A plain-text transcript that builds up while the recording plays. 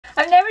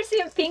never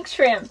seen pink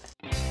shrimp.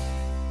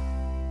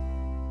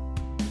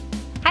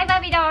 Hi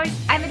Barbie dolls!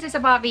 I'm Azusa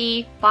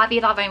Barbie,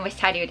 Barbie lover and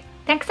retired.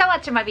 Thanks for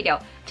watching my video.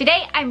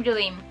 Today I'm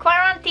doing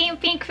quarantine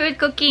pink food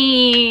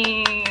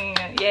cooking!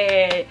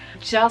 Yay!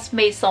 Just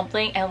made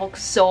something and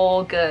looks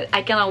so good.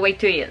 I cannot wait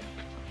to eat.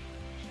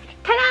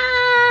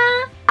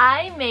 Ta-da!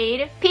 I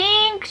made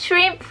pink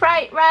shrimp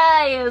fried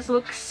rice.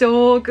 Looks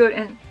so good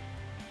and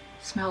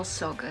smells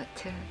so good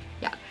too.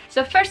 Yeah.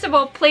 So first of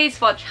all,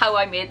 please watch how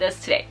I made this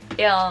today.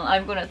 And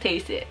I'm gonna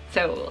taste it.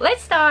 So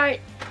let's start.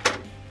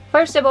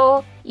 First of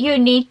all, you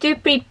need to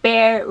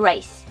prepare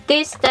rice.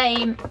 This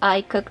time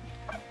I cooked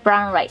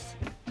brown rice.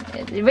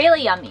 It's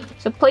really yummy.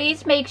 So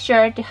please make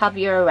sure to have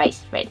your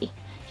rice ready.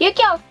 You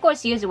can of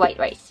course use white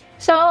rice.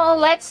 So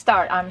let's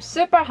start. I'm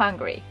super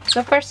hungry.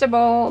 So first of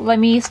all, let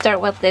me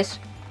start with this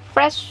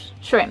fresh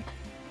shrimp.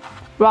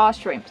 Raw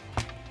shrimp.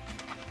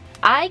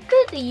 I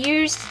could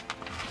use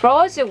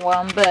frozen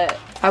one, but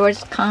I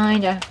was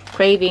kind of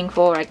craving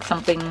for like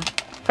something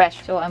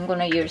fresh. So I'm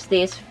gonna use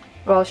this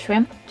raw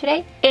shrimp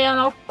today. And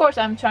of course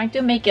I'm trying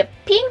to make it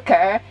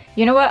pinker.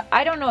 You know what?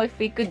 I don't know if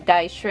we could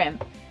dye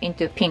shrimp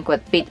into pink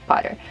with beet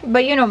powder.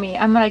 But you know me,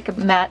 I'm like a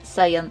mad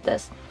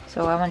scientist.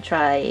 So I'm gonna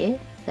try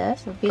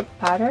this with beet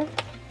powder.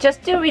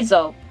 Just to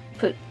resolve,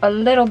 put a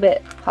little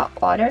bit hot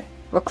water.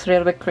 Looks a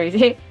little bit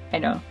crazy, I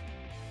know.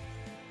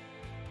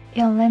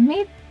 And let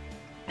me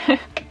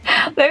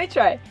let me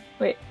try.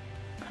 Wait.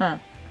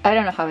 I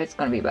don't know how it's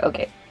gonna be, but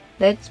okay.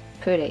 Let's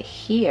put it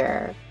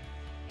here.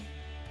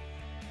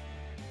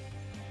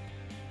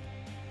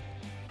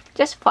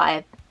 Just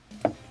 5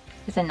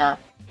 is enough.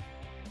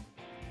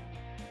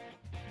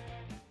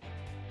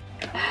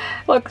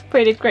 Looks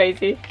pretty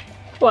crazy.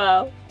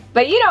 Wow.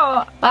 But you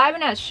know, I'm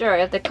not sure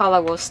if the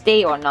color will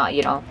stay or not,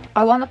 you know.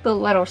 I want to put a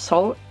little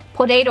salt,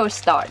 potato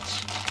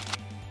starch.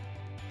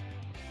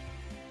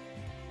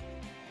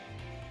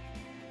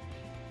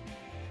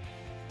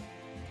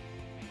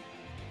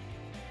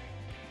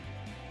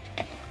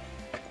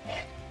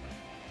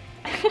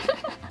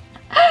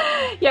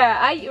 Yeah,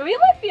 I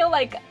really feel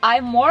like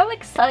I'm more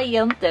like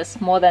scientist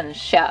more than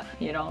chef,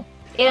 you know.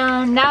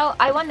 And now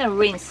I want to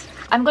rinse.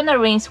 I'm gonna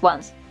rinse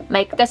once,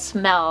 make the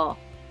smell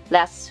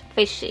less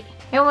fishy.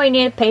 And we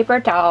need paper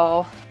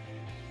towel.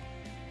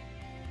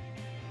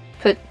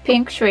 Put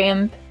pink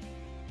shrimp.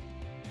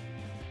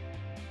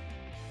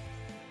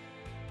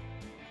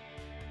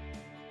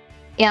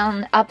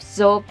 And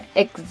absorb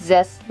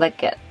excess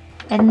liquid.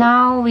 And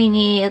now we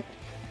need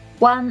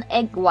 1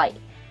 egg white.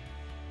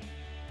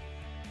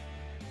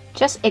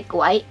 Just egg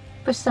white.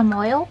 Put some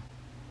oil.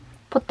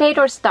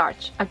 Potato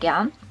starch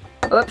again.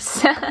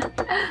 Oops.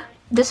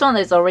 This one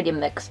is already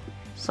mixed.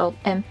 Salt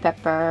and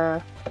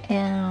pepper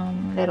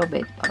and a little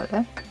bit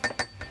powder.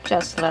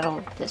 Just a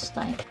little this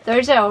time.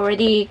 Theirs are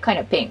already kind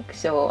of pink,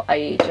 so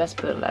I just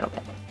put a little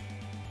bit.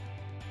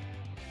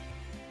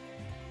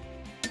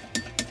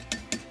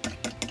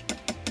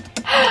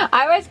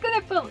 I was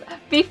gonna put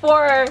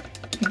before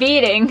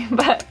beating,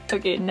 but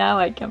okay, now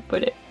I can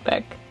put it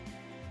back.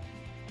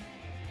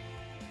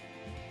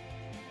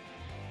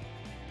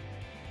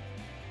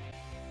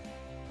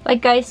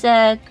 Like I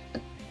said,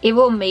 it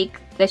will make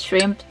the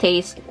shrimp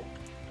taste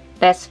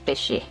less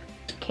fishy.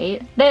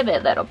 Okay,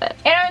 little bit.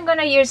 And I'm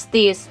gonna use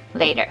these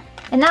later.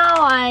 And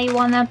now I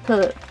wanna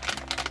put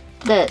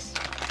this.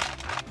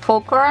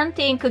 For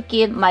quarantine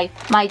cooking, my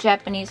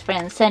Japanese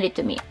friend sent it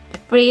to me. The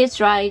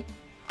freeze-dried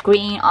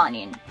green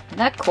onion. Isn't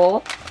that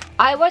cool?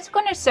 I was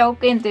gonna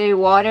soak in the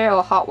water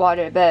or hot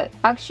water, but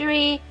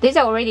actually these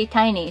are already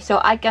tiny,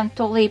 so I can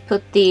totally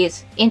put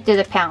these into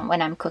the pan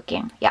when I'm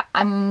cooking. Yeah,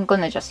 I'm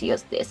gonna just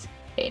use this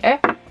later.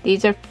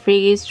 These are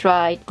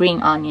freeze-dried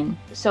green onion,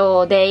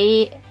 so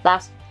they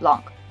last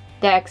long.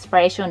 Their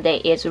expiration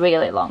date is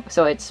really long,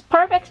 so it's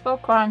perfect for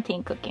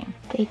quarantine cooking.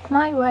 Take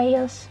my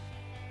rice.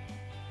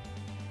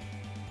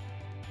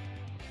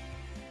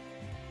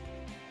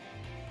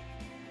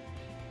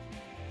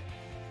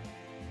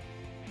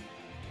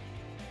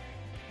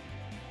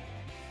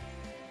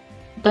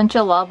 Don't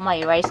you love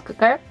my rice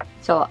cooker?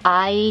 So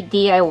I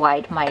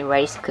DIY'd my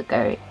rice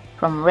cooker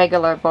from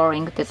regular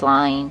boring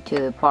design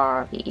to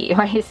Barbie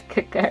rice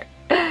cooker.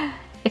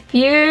 If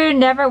you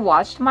never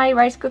watched my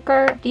rice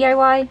cooker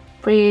DIY,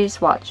 please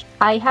watch.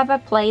 I have a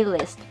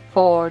playlist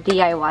for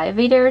DIY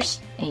videos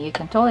and you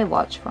can totally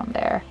watch from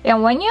there.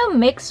 And when you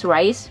mix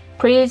rice,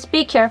 please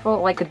be careful,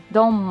 like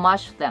don't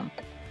mash them.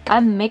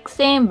 I'm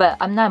mixing but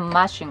I'm not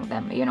mashing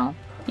them, you know.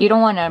 You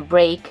don't want to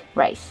break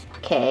rice.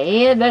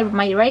 Okay,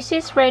 my rice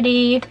is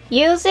ready.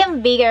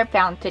 Using bigger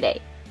pan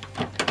today.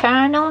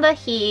 Turn on the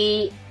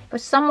heat. Put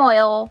some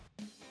oil.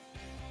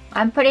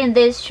 I'm putting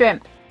this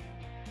shrimp.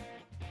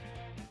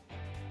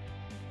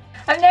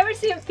 I've never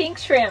seen pink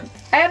shrimp.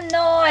 I have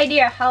no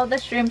idea how the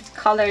shrimp's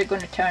color is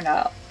gonna turn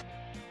out.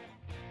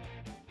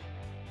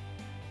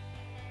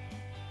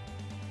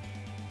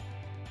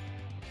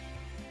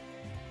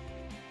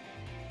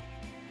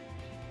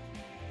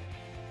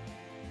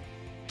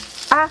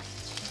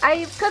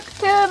 I cooked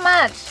too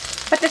much.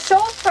 But the so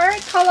far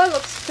color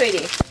looks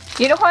pretty.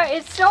 You know what?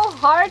 It's so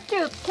hard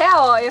to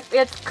tell if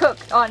it's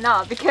cooked or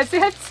not because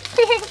it's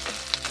pink.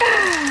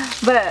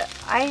 But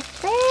I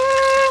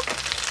think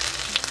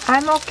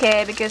I'm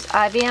okay because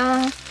I've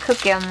been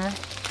cooking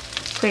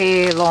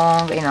pretty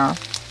long enough.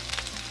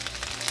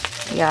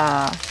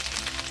 Yeah,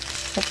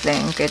 I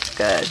think it's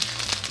good.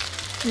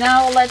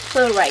 Now let's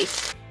put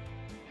rice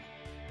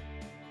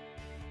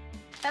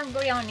and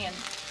green onion.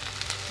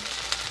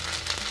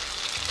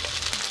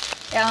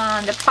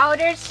 And the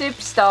powdered soup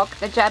stock,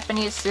 the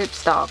Japanese soup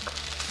stock.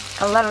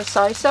 A little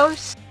soy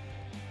sauce.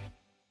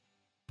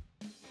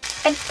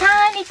 And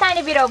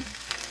tiny bit of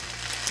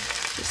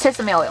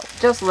sesame oil,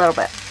 just a little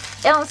bit.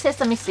 And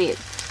sesame seed.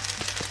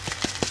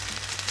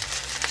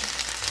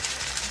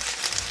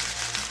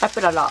 I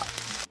put a lot.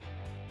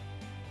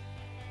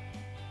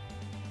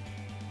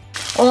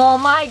 Oh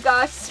my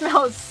gosh,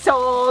 smells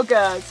so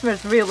good.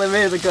 Smells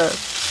really good.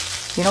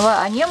 You know what?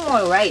 I need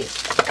more rice.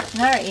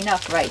 Not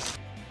enough rice.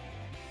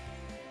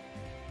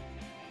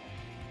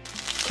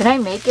 Can I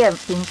make it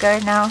pinker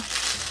now?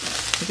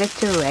 Is it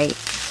too late?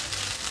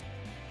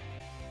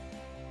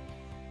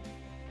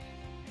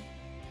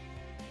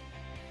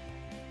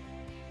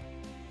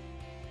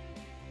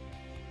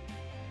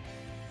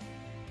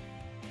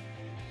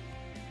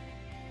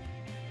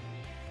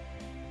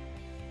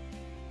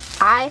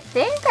 I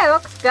think it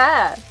looks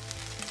good.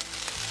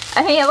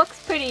 I mean, it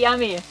looks pretty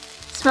yummy. It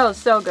smells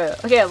so good.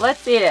 Okay,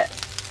 let's eat it.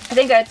 I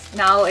think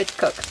now it's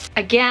cooked.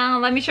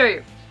 Again, let me show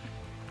you.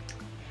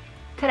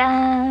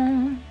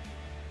 Ta-da!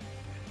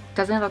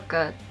 Doesn't it look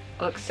good?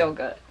 It looks so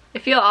good.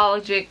 If you're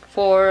allergic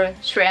for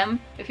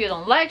shrimp, if you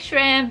don't like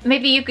shrimp,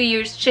 maybe you could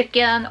use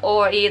chicken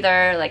or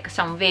either like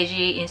some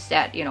veggie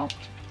instead, you know.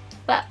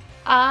 But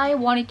I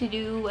wanted to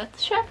do with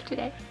shrimp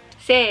today.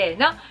 せー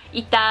の、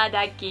いた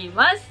だき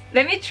ます.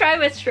 Let me try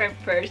with shrimp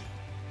first.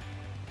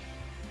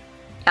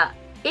 Yeah,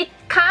 it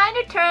kind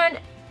of turned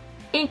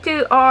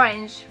into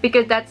orange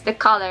because that's the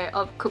color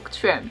of cooked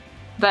shrimp.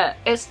 But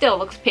it still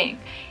looks pink.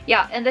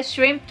 Yeah, and the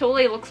shrimp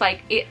totally looks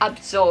like it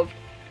absorbed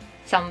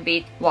some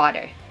bit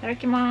water. いただ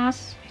きま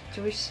す。めっち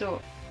ゃ美味しそ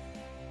う。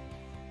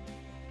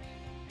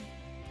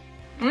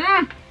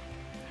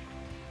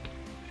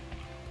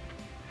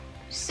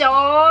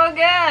So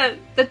good!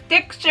 The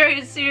texture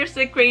is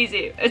seriously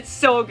crazy. It's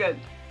so good.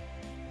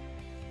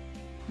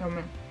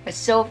 It's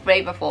so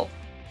flavorful.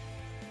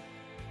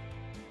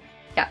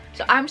 Yeah,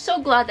 so I'm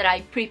so glad that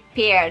I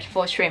prepared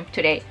for shrimp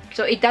today.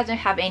 So it doesn't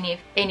have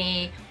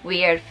any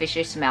weird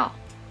fishy smell.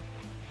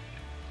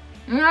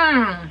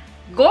 Gohan,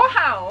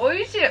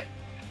 oishii!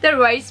 The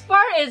rice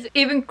part is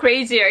even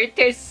crazier. It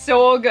tastes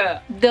so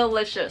good.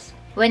 Delicious.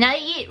 When I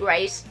eat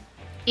rice,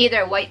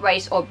 either white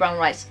rice or brown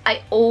rice,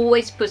 I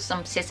always put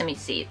some sesame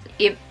seeds.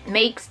 It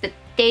makes the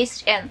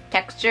taste and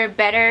texture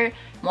better,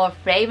 more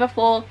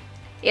flavorful,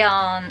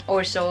 and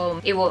also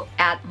it will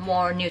add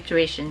more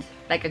nutrition,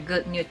 like a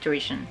good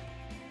nutrition.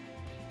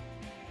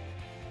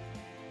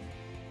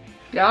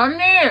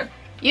 Yummy!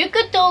 You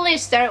could totally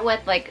start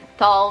with like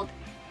thawed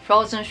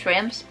frozen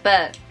shrimps,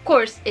 but of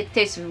course it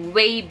tastes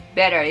way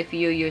better if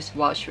you use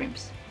wild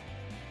shrimps.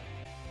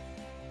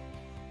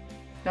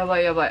 やば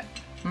いやばい。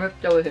めっ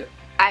ちゃ美味しい。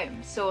I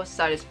am so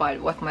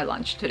satisfied with my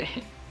lunch today.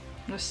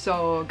 It was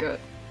so good.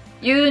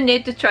 You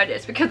need to try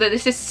this because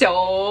this is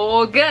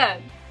so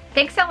good.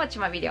 Thanks so much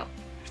for my video.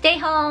 Stay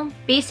home,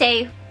 be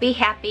safe, be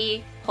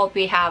happy. Hope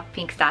you have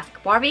Pink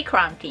Stask Barbie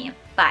quarantine.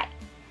 Bye.